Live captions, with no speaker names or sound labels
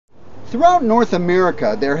Throughout North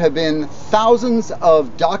America, there have been thousands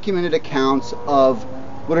of documented accounts of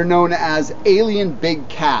what are known as alien big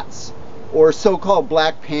cats, or so-called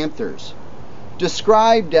black panthers,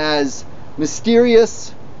 described as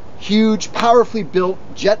mysterious, huge, powerfully built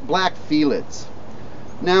jet black felids.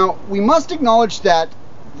 Now, we must acknowledge that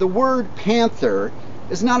the word panther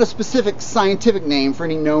is not a specific scientific name for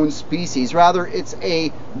any known species. Rather, it's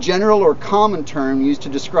a general or common term used to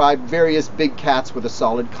describe various big cats with a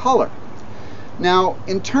solid color. Now,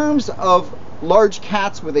 in terms of large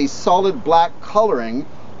cats with a solid black coloring,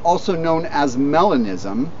 also known as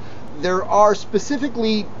melanism, there are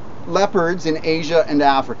specifically leopards in Asia and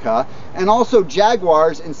Africa, and also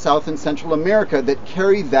jaguars in South and Central America that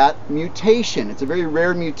carry that mutation. It's a very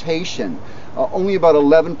rare mutation. Only about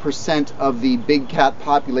 11% of the big cat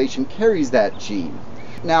population carries that gene.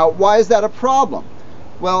 Now, why is that a problem?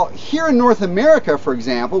 Well, here in North America, for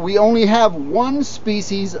example, we only have one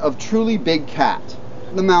species of truly big cat,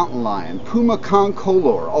 the mountain lion, Puma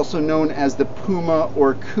concolor, also known as the puma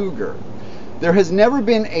or cougar. There has never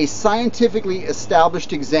been a scientifically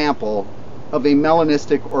established example of a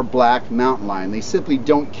melanistic or black mountain lion. They simply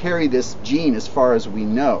don't carry this gene as far as we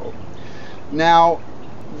know. Now,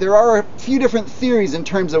 there are a few different theories in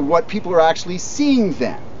terms of what people are actually seeing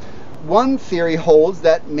then. One theory holds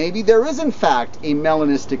that maybe there is in fact a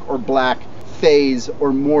melanistic or black phase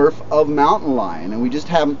or morph of mountain lion, and we just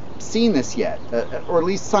haven't seen this yet, or at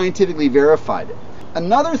least scientifically verified it.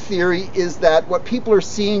 Another theory is that what people are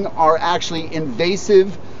seeing are actually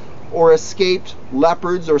invasive or escaped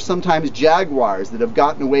leopards or sometimes jaguars that have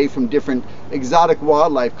gotten away from different exotic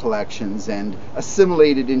wildlife collections and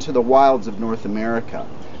assimilated into the wilds of North America.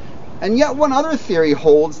 And yet one other theory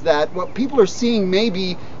holds that what people are seeing may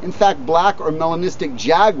be in fact black or melanistic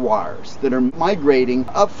jaguars that are migrating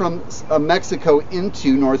up from Mexico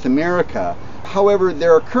into North America. However,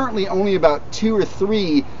 there are currently only about 2 or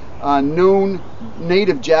 3 known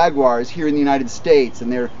native jaguars here in the United States,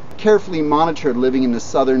 and they're carefully monitored living in the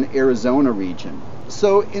southern Arizona region.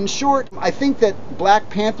 So in short, I think that black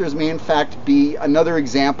panthers may in fact be another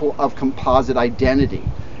example of composite identity.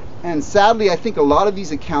 And sadly, I think a lot of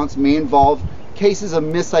these accounts may involve cases of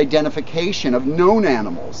misidentification of known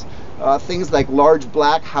animals. Things like large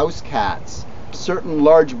black house cats, certain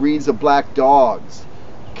large breeds of black dogs,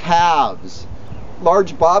 calves,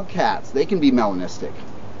 large bobcats, they can be melanistic.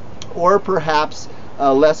 Or perhaps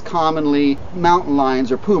less commonly mountain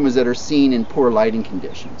lions or pumas that are seen in poor lighting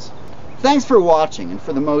conditions. Thanks for watching, and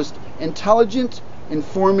for the most intelligent,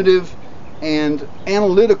 informative, and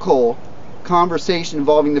analytical conversation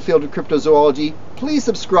involving the field of cryptozoology, please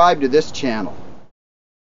subscribe to this channel.